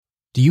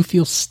Do you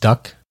feel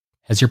stuck?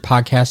 Has your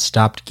podcast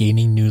stopped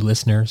gaining new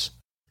listeners?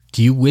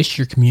 Do you wish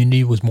your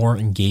community was more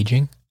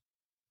engaging?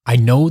 I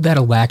know that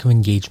a lack of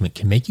engagement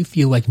can make you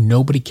feel like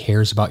nobody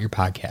cares about your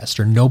podcast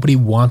or nobody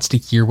wants to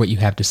hear what you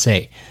have to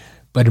say,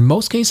 but in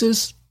most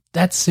cases,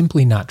 that's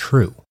simply not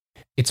true.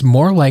 It's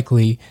more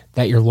likely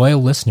that your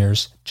loyal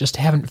listeners just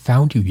haven't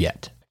found you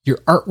yet. Your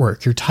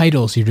artwork, your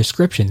titles, your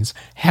descriptions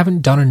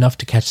haven't done enough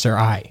to catch their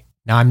eye.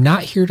 Now, I'm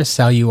not here to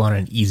sell you on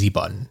an easy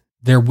button.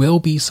 There will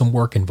be some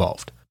work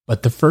involved,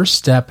 but the first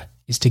step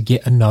is to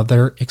get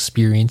another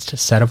experienced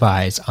set of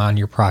eyes on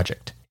your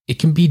project. It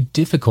can be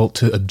difficult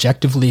to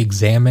objectively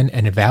examine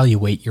and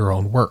evaluate your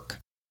own work.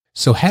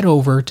 So head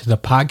over to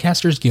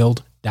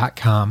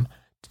thepodcastersguild.com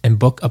and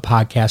book a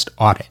podcast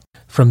audit.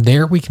 From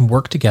there, we can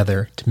work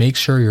together to make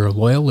sure your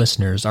loyal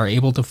listeners are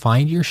able to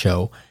find your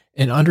show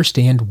and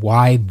understand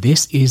why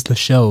this is the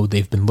show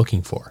they've been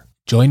looking for.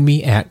 Join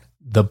me at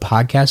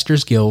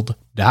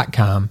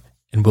thepodcastersguild.com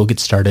and we'll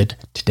get started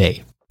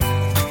today.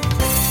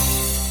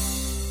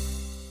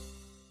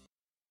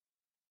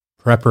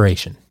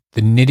 Preparation.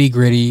 The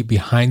nitty-gritty,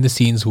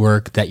 behind-the-scenes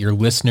work that your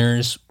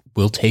listeners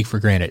will take for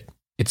granted.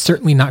 It's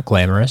certainly not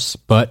glamorous,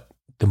 but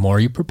the more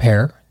you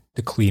prepare,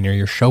 the cleaner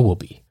your show will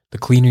be. The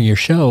cleaner your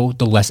show,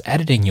 the less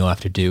editing you'll have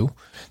to do.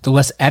 The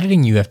less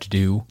editing you have to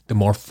do, the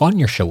more fun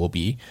your show will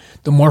be.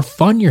 The more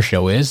fun your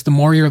show is, the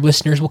more your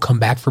listeners will come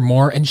back for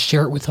more and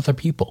share it with other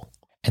people.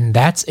 And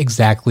that's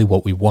exactly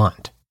what we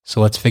want.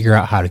 So let's figure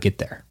out how to get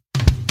there.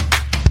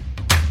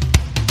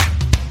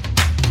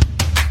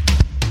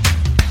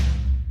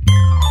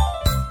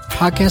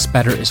 Podcast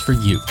Better is for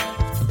you,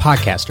 the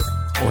podcaster,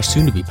 or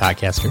soon-to-be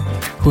podcaster,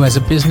 who has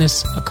a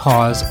business, a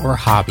cause, or a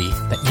hobby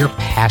that you're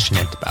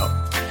passionate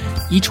about.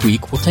 Each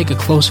week, we'll take a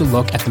closer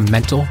look at the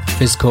mental,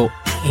 physical,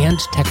 and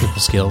technical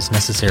skills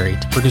necessary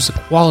to produce a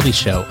quality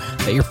show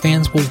that your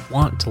fans will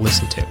want to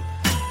listen to.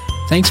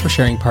 Thanks for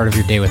sharing part of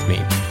your day with me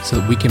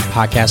so that we can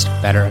podcast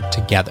better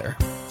together.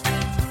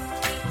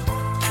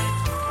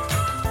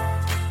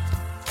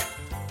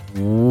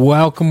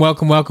 Welcome,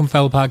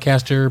 fellow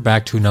podcaster,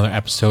 back to another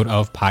episode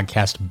of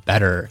Podcast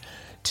Better.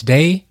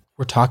 Today,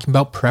 we're talking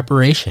about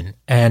preparation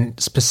and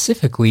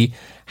specifically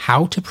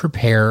how to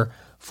prepare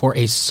for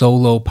a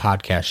solo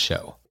podcast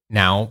show.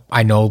 Now,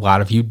 I know a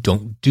lot of you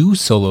don't do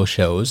solo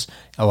shows.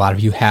 A lot of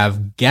you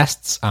have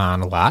guests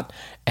on a lot,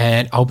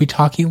 and I'll be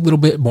talking a little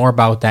bit more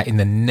about that in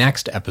the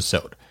next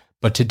episode.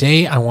 But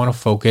today, I want to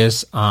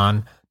focus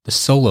on the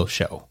solo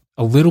show.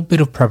 A little bit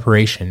of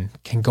preparation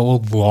can go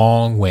a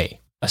long way.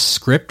 A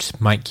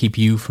script might keep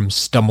you from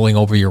stumbling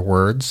over your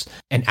words.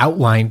 An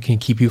outline can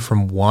keep you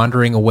from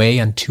wandering away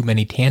on too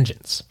many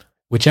tangents.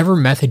 Whichever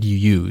method you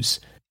use,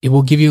 it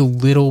will give you a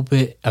little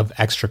bit of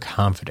extra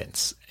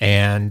confidence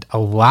and a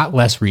lot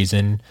less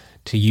reason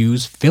to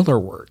use filler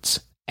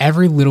words.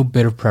 Every little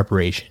bit of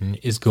preparation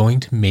is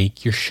going to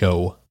make your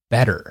show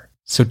better.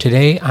 So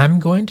today I'm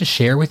going to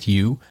share with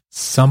you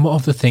some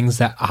of the things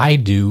that I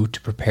do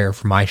to prepare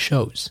for my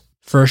shows.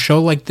 For a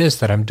show like this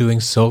that I'm doing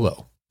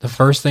solo, the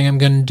first thing I'm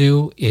going to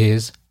do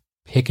is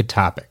pick a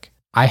topic.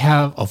 I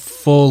have a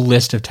full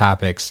list of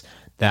topics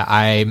that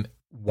I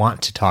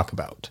want to talk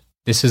about.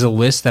 This is a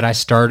list that I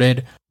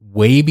started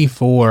way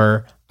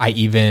before I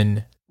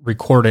even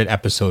recorded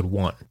episode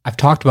 1. I've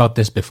talked about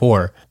this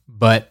before,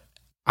 but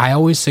I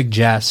always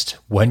suggest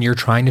when you're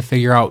trying to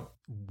figure out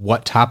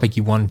what topic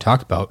you want to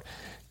talk about,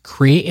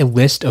 create a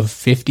list of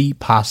 50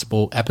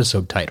 possible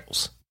episode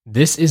titles.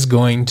 This is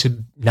going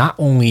to not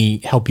only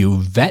help you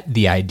vet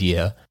the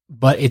idea,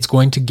 but it's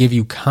going to give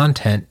you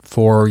content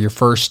for your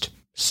first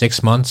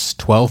 6 months,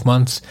 12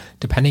 months,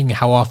 depending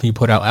how often you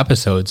put out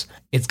episodes.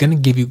 It's going to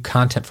give you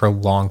content for a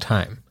long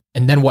time.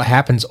 And then what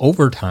happens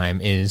over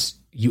time is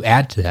you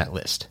add to that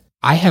list.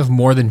 I have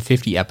more than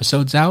 50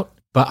 episodes out,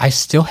 but I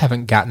still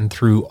haven't gotten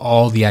through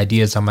all the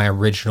ideas on my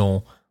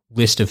original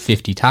list of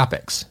 50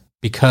 topics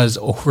because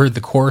over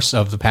the course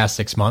of the past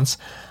 6 months,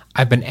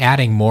 I've been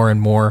adding more and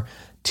more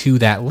to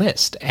that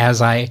list as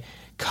I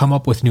come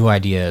up with new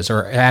ideas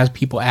or as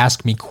people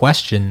ask me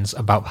questions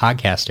about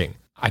podcasting.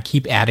 I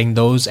keep adding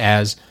those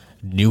as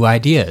new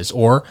ideas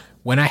or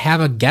when I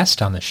have a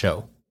guest on the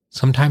show.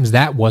 Sometimes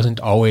that wasn't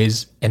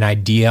always an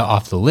idea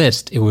off the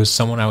list. It was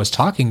someone I was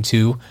talking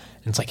to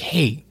and it's like,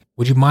 hey,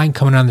 would you mind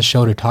coming on the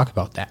show to talk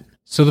about that?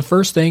 So the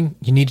first thing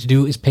you need to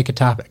do is pick a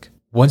topic.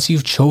 Once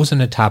you've chosen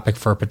a topic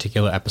for a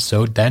particular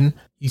episode, then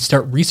you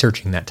start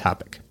researching that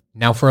topic.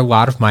 Now, for a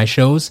lot of my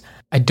shows,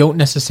 I don't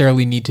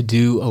necessarily need to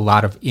do a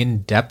lot of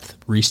in-depth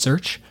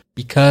research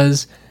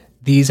because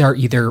these are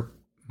either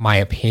my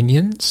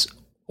opinions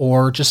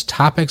or just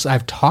topics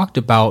I've talked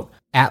about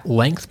at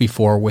length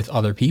before with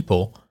other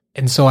people,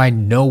 and so I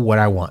know what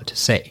I want to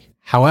say.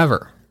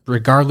 However,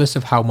 regardless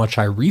of how much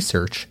I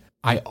research,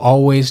 I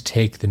always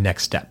take the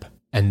next step,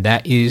 and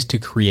that is to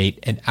create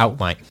an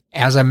outline.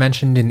 As I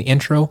mentioned in the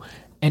intro,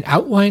 an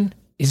outline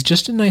is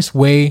just a nice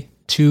way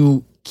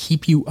to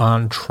keep you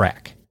on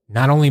track.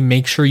 Not only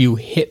make sure you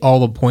hit all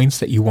the points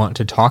that you want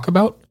to talk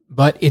about,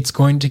 but it's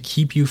going to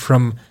keep you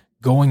from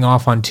going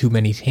off on too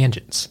many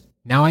tangents.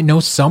 Now, I know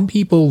some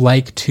people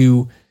like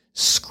to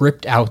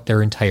script out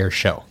their entire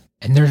show.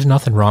 And there's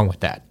nothing wrong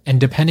with that. And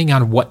depending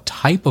on what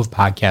type of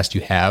podcast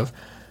you have,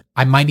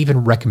 I might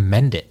even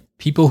recommend it.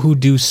 People who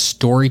do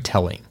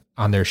storytelling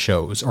on their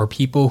shows, or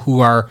people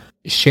who are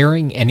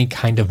sharing any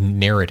kind of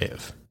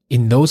narrative,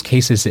 in those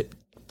cases, it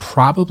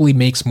probably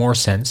makes more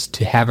sense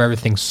to have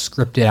everything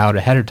scripted out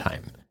ahead of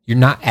time. You're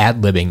not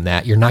ad-libbing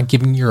that. You're not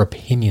giving your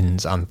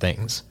opinions on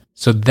things.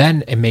 So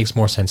then it makes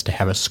more sense to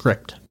have a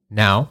script.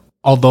 Now,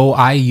 although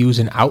I use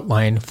an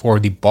outline for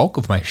the bulk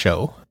of my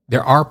show,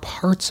 there are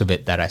parts of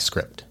it that I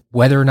script.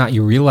 Whether or not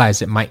you realize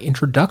that my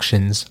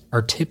introductions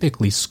are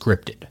typically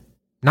scripted.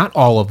 Not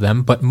all of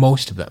them, but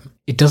most of them.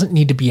 It doesn't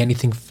need to be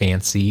anything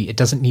fancy. It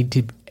doesn't need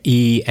to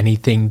be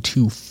anything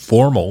too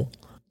formal.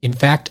 In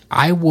fact,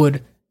 I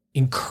would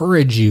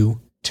encourage you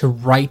to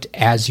write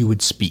as you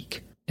would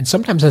speak. And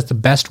sometimes that's the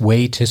best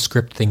way to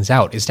script things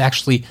out, is to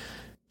actually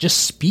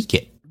just speak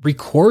it.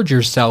 Record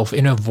yourself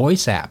in a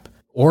voice app,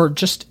 or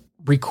just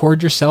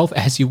record yourself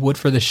as you would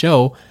for the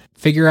show,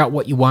 figure out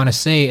what you want to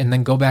say, and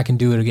then go back and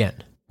do it again.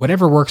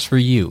 Whatever works for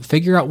you,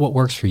 figure out what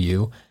works for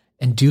you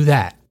and do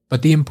that.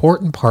 But the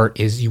important part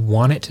is you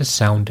want it to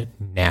sound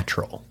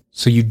natural.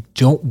 So you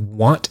don't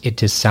want it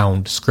to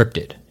sound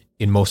scripted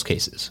in most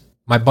cases.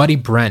 My buddy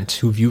Brent,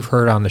 who you've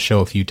heard on the show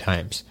a few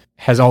times,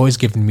 has always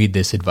given me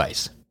this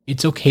advice.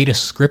 It's okay to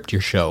script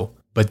your show,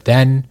 but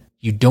then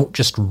you don't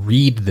just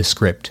read the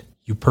script,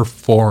 you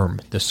perform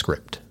the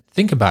script.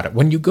 Think about it.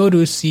 When you go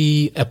to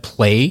see a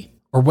play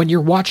or when you're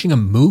watching a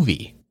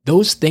movie,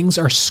 those things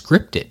are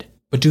scripted.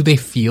 But do they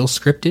feel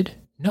scripted?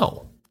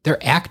 No.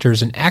 They're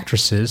actors and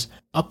actresses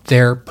up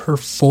there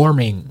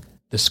performing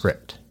the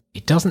script.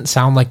 It doesn't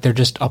sound like they're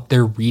just up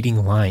there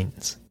reading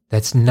lines.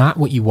 That's not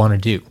what you want to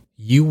do.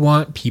 You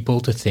want people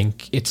to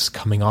think it's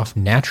coming off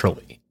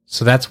naturally.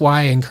 So that's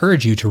why I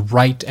encourage you to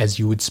write as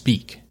you would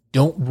speak.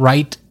 Don't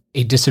write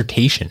a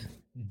dissertation.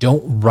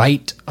 Don't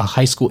write a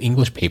high school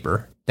English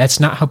paper. That's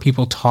not how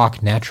people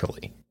talk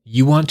naturally.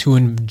 You want to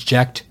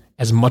inject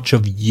as much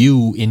of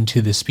you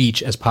into the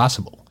speech as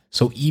possible.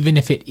 So even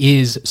if it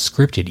is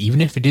scripted,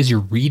 even if it is you're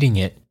reading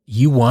it,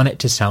 you want it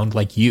to sound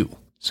like you.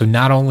 So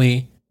not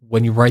only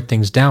when you write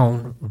things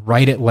down,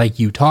 write it like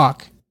you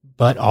talk,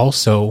 but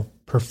also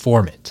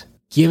perform it.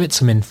 Give it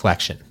some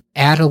inflection.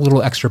 Add a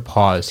little extra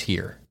pause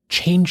here.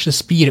 Change the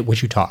speed at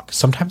which you talk.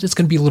 Sometimes it's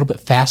going to be a little bit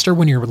faster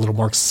when you're a little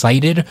more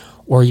excited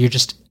or you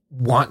just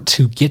want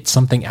to get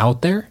something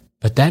out there.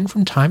 But then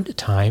from time to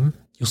time,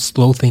 you'll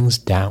slow things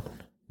down.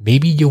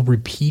 Maybe you'll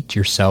repeat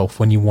yourself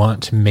when you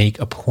want to make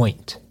a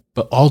point.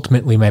 But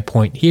ultimately, my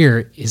point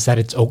here is that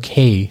it's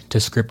okay to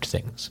script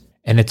things.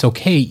 And it's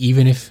okay,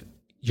 even if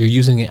you're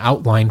using an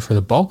outline for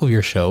the bulk of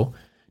your show,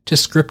 to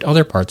script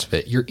other parts of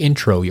it, your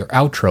intro, your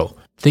outro,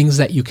 things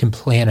that you can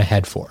plan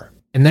ahead for.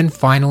 And then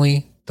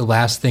finally, the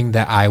last thing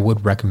that I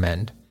would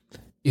recommend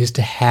is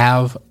to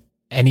have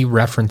any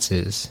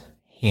references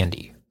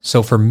handy.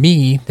 So for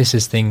me, this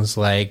is things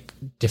like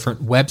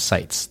different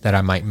websites that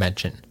I might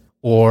mention.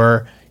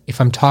 Or if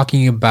I'm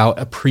talking about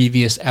a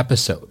previous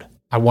episode,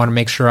 I want to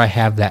make sure I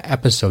have that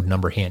episode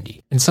number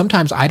handy. And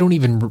sometimes I don't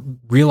even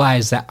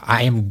realize that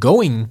I am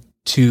going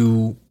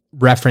to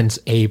reference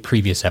a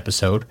previous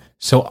episode.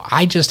 So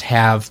I just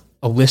have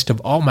a list of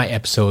all my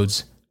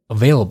episodes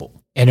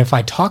available. And if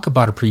I talk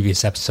about a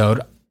previous episode,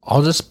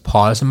 I'll just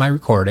pause in my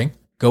recording,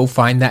 go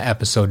find that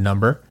episode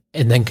number,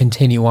 and then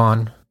continue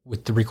on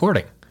with the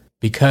recording.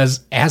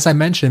 Because as I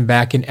mentioned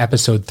back in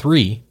episode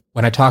 3,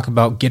 when I talk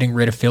about getting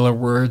rid of filler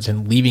words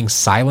and leaving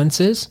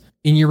silences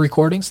in your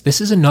recordings, this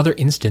is another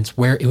instance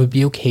where it would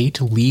be okay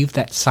to leave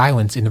that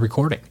silence in the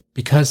recording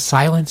because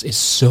silence is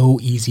so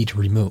easy to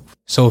remove.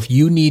 So if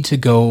you need to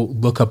go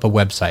look up a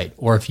website,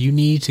 or if you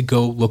need to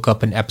go look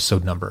up an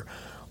episode number,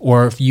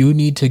 or if you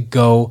need to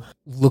go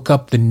look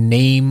up the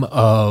name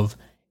of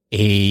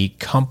a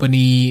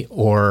company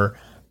or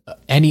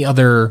any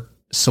other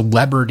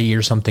celebrity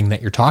or something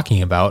that you're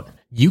talking about,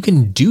 you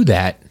can do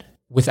that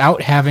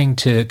without having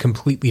to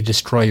completely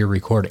destroy your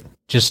recording.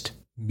 Just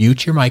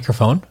mute your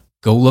microphone,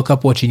 go look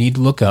up what you need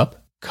to look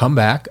up, come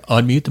back,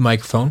 unmute the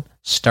microphone,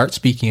 start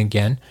speaking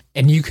again,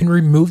 and you can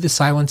remove the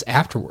silence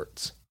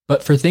afterwards.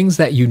 But for things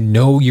that you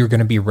know you're going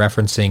to be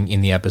referencing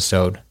in the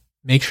episode,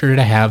 make sure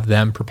to have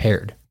them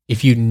prepared.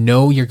 If you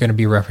know you're going to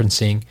be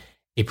referencing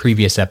a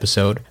previous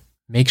episode,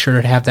 make sure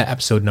to have that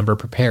episode number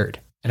prepared.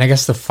 And I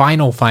guess the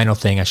final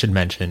thing I should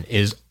mention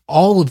is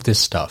all of this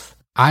stuff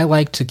I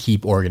like to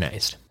keep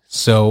organized.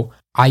 So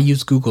I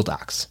use Google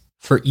Docs.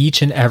 For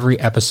each and every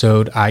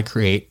episode I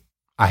create,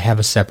 I have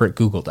a separate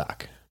Google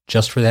Doc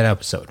just for that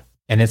episode.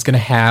 And it's going to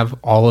have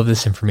all of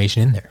this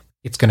information in there.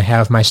 It's going to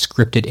have my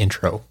scripted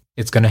intro.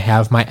 It's going to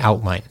have my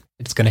outline.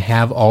 It's going to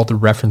have all the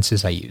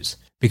references I use,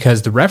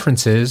 because the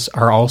references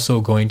are also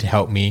going to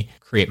help me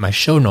create my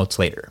show notes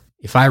later.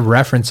 If I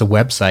reference a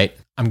website,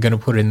 I'm going to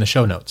put it in the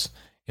show notes.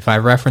 If I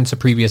reference a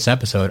previous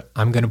episode,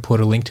 I'm going to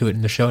put a link to it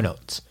in the show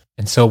notes.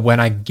 And so when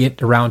I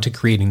get around to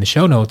creating the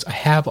show notes, I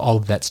have all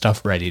of that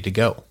stuff ready to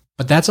go.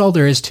 But that's all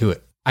there is to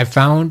it. I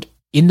found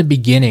in the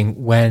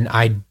beginning when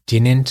I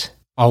didn't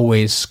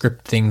always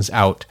script things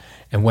out,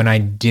 and when I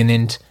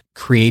didn't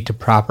create a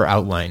proper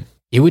outline.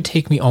 It would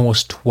take me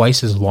almost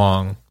twice as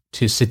long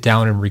to sit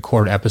down and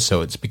record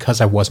episodes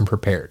because I wasn't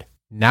prepared.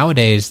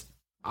 Nowadays,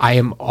 I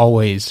am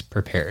always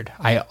prepared.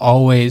 I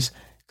always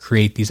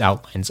create these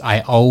outlines.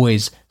 I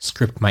always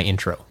script my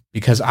intro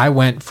because I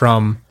went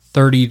from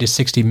 30 to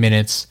 60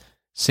 minutes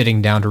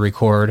sitting down to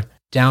record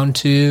down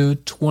to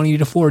 20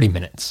 to 40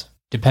 minutes.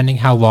 Depending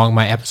how long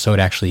my episode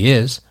actually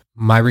is,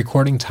 my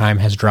recording time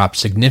has dropped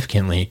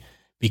significantly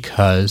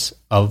because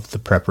of the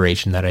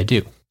preparation that I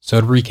do.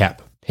 So to recap,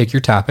 pick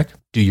your topic,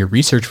 do your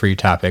research for your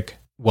topic.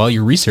 While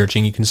you're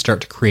researching, you can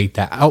start to create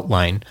that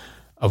outline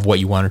of what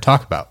you want to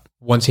talk about.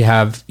 Once you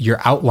have your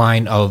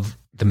outline of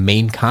the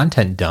main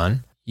content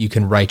done, you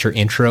can write your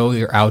intro,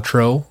 your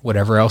outro,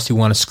 whatever else you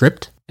want to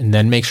script, and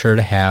then make sure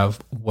to have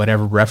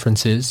whatever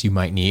references you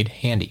might need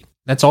handy.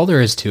 That's all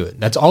there is to it.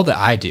 That's all that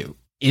I do.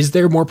 Is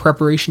there more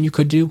preparation you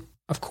could do?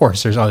 Of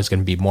course, there's always going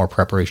to be more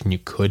preparation you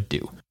could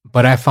do.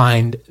 But I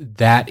find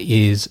that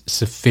is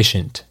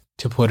sufficient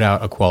to put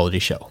out a quality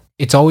show.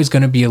 It's always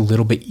going to be a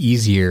little bit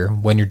easier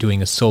when you're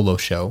doing a solo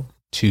show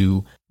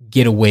to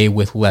get away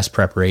with less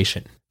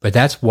preparation. But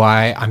that's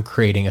why I'm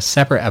creating a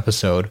separate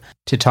episode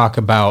to talk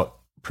about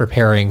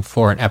preparing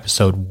for an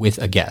episode with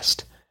a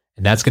guest.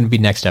 And that's going to be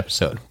next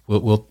episode.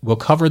 We'll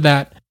cover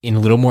that in a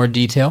little more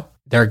detail.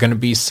 There are going to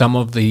be some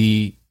of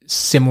the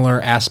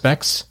similar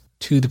aspects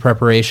to the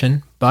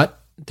preparation, but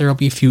there will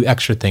be a few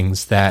extra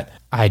things that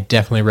I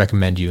definitely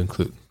recommend you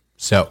include.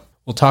 So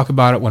we'll talk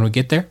about it when we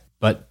get there,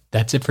 but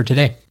that's it for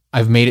today.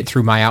 I've made it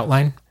through my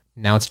outline.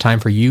 Now it's time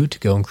for you to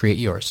go and create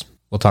yours.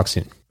 We'll talk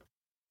soon.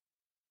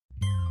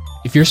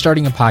 If you're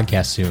starting a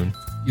podcast soon,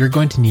 you're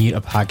going to need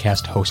a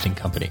podcast hosting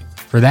company.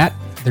 For that,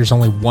 there's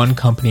only one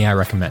company I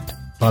recommend,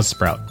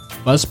 Buzzsprout.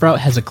 Buzzsprout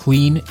has a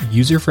clean,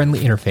 user-friendly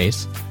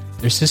interface.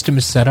 Their system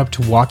is set up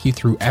to walk you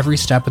through every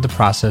step of the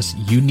process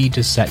you need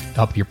to set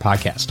up your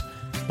podcast.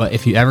 But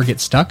if you ever get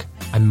stuck,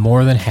 I'm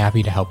more than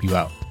happy to help you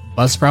out.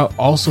 Buzzsprout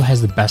also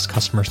has the best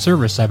customer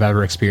service I've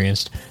ever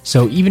experienced,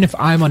 so even if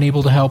I'm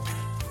unable to help,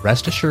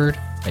 rest assured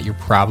that your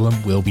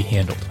problem will be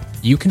handled.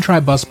 You can try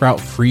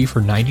Buzzsprout free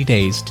for 90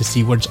 days to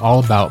see what it's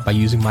all about by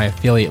using my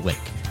affiliate link.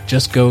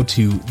 Just go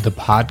to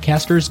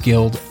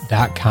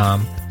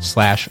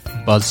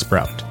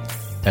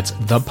thepodcastersguild.com/Buzzsprout. That's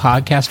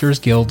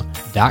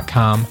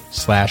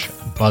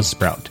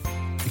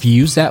thepodcastersguild.com/Buzzsprout. If you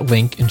use that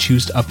link and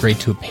choose to upgrade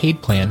to a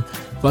paid plan,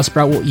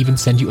 Buzzsprout will even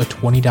send you a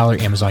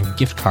 $20 Amazon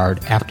gift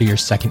card after your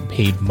second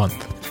paid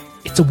month.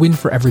 It's a win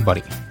for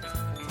everybody.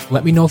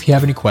 Let me know if you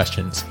have any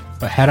questions,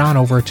 but head on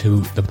over to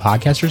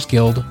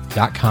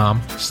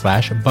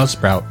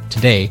thepodcastersguild.com/Buzzsprout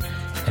today,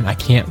 and I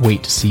can't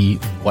wait to see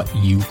what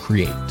you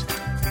create.